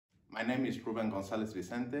My name is Ruben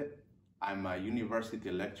Gonzalez-Vicente. I'm a university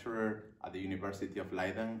lecturer at the University of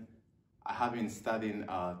Leiden. I have been studying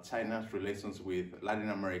China's relations with Latin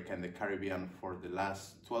America and the Caribbean for the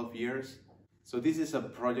last 12 years. So this is a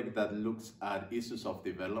project that looks at issues of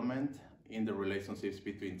development in the relationships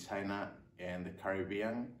between China and the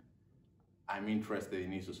Caribbean. I'm interested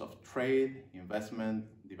in issues of trade, investment,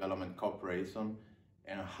 development cooperation,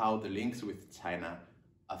 and how the links with China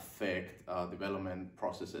affect development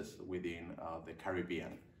processes within the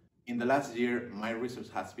Caribbean. In the last year, my research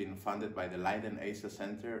has been funded by the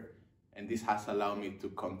LeidenAsiaCentre, and this has allowed me to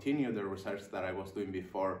continue the research that I was doing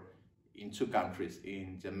before in two countries,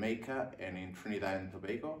 in Jamaica and in Trinidad and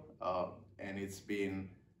Tobago, and it's been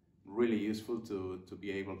really useful to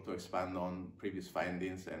be able to expand on previous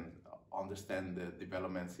findings and understand the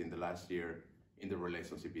developments in the last year in the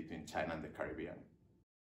relationship between China and the Caribbean.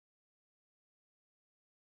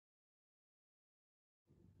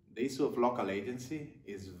 The issue of local agency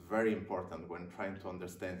is very important when trying to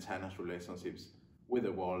understand China's relationships with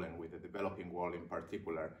the world and with the developing world in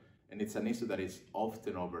particular. And it's an issue that is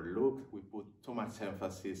often overlooked. We put too much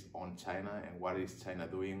emphasis on China and what is China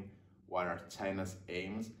doing, what are China's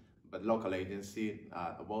aims, but local agency,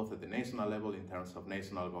 both at the national level in terms of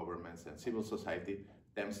national governments and civil society,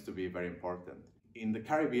 tends to be very important. In the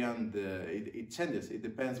Caribbean, it changes. It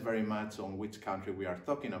depends very much on which country we are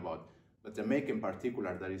talking about. But Jamaica in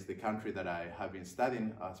particular, that is the country that I have been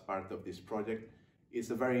studying as part of this project,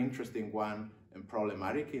 is a very interesting one and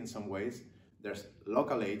problematic in some ways. There's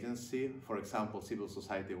local agency. For example, civil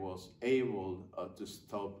society was able to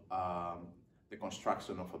stop the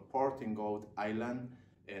construction of a port in Goat Island,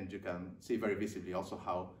 and you can see very visibly also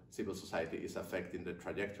how civil society is affecting the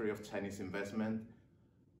trajectory of Chinese investment.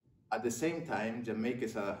 At the same time, Jamaica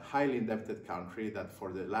is a highly indebted country that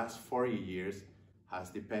for the last 40 years has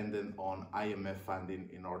depended on IMF funding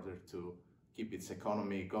in order to keep its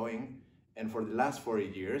economy going. And for the last 40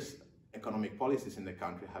 years, economic policies in the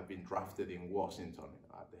country have been drafted in Washington,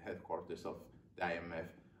 at the headquarters of the IMF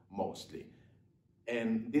mostly.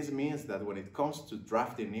 And this means that when it comes to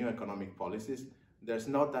drafting new economic policies, there's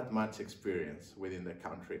not that much experience within the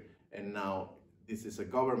country. And now this is a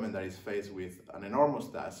government that is faced with an enormous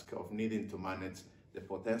task of needing to manage the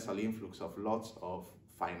potential influx of lots of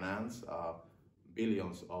finance,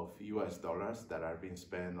 billions of US dollars that are being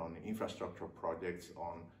spent on infrastructure projects,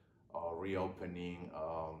 on reopening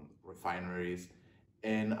refineries.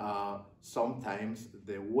 And sometimes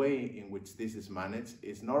the way in which this is managed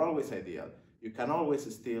is not always ideal. You can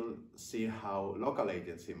always still see how local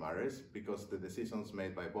agency matters, because the decisions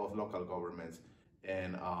made by both local governments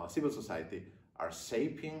and civil society are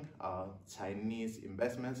shaping Chinese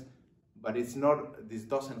investments, but it's not, this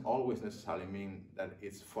doesn't always necessarily mean that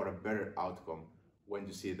it's for a better outcome when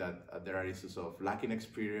you see that there are issues of lacking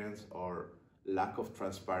experience or lack of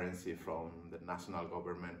transparency from the national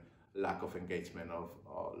government, lack of engagement of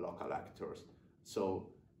local actors. So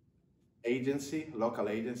agency, local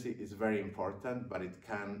agency is very important, but it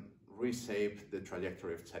can reshape the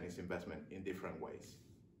trajectory of Chinese investment in different ways.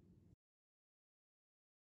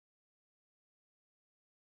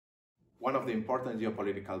 One of the important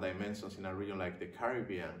geopolitical dimensions in a region like the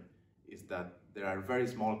Caribbean is that there are very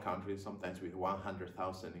small countries, sometimes with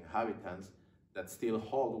 100,000 inhabitants, that still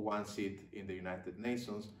hold one seat in the United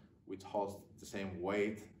Nations, which holds the same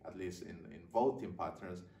weight, at least in voting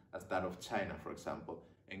patterns, as that of China, for example.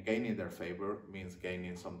 And gaining their favor means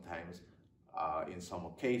gaining sometimes, in some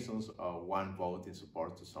occasions, one vote in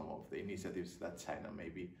support to some of the initiatives that China may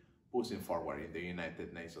be pushing forward in the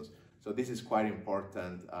United Nations. So this is quite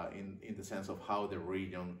important in the sense of how the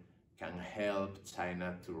region can help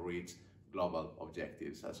China to reach global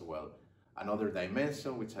objectives as well. Another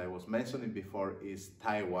dimension, which I was mentioning before, is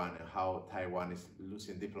Taiwan, and how Taiwan is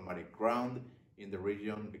losing diplomatic ground in the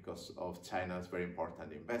region because of China's very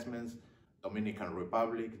important investments. Dominican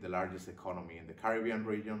Republic, the largest economy in the Caribbean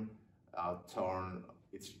region, turned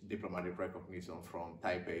its diplomatic recognition from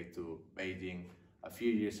Taipei to Beijing a few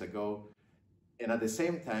years ago. And at the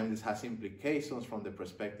same time, this has implications from the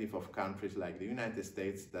perspective of countries like the United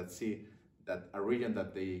States that see that a region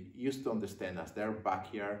that they used to understand as their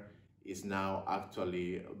backyard is now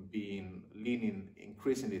actually leaning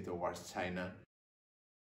increasingly towards China.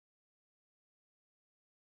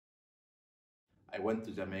 I went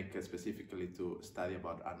to Jamaica specifically to study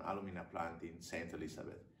about an alumina plant in St.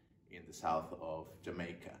 Elizabeth in the south of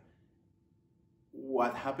Jamaica.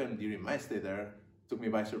 What happened during my stay there took me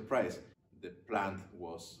by surprise. The plant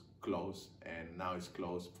was closed, and now it's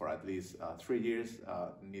closed for at least 3 years,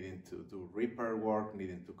 needing to do repair work,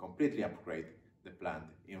 needing to completely upgrade the plant,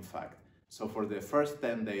 in fact. So for the first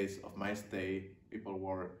 10 days of my stay, people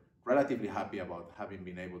were relatively happy about having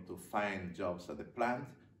been able to find jobs at the plant.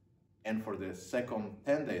 And for the second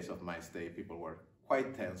 10 days of my stay, people were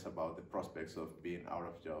quite tense about the prospects of being out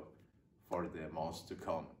of job for the months to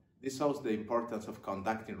come. This shows the importance of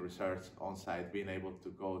conducting research on site, being able to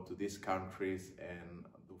go to these countries and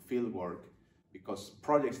do field work, because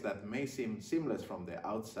projects that may seem seamless from the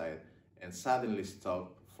outside and suddenly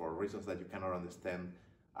stop for reasons that you cannot understand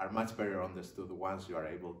are much better understood once you are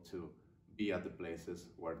able to be at the places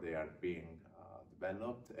where they are being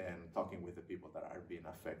developed and talking with the people that are being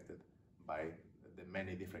affected by the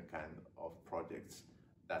many different kinds of projects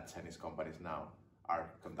that Chinese companies now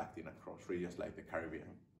are conducting across regions like the Caribbean.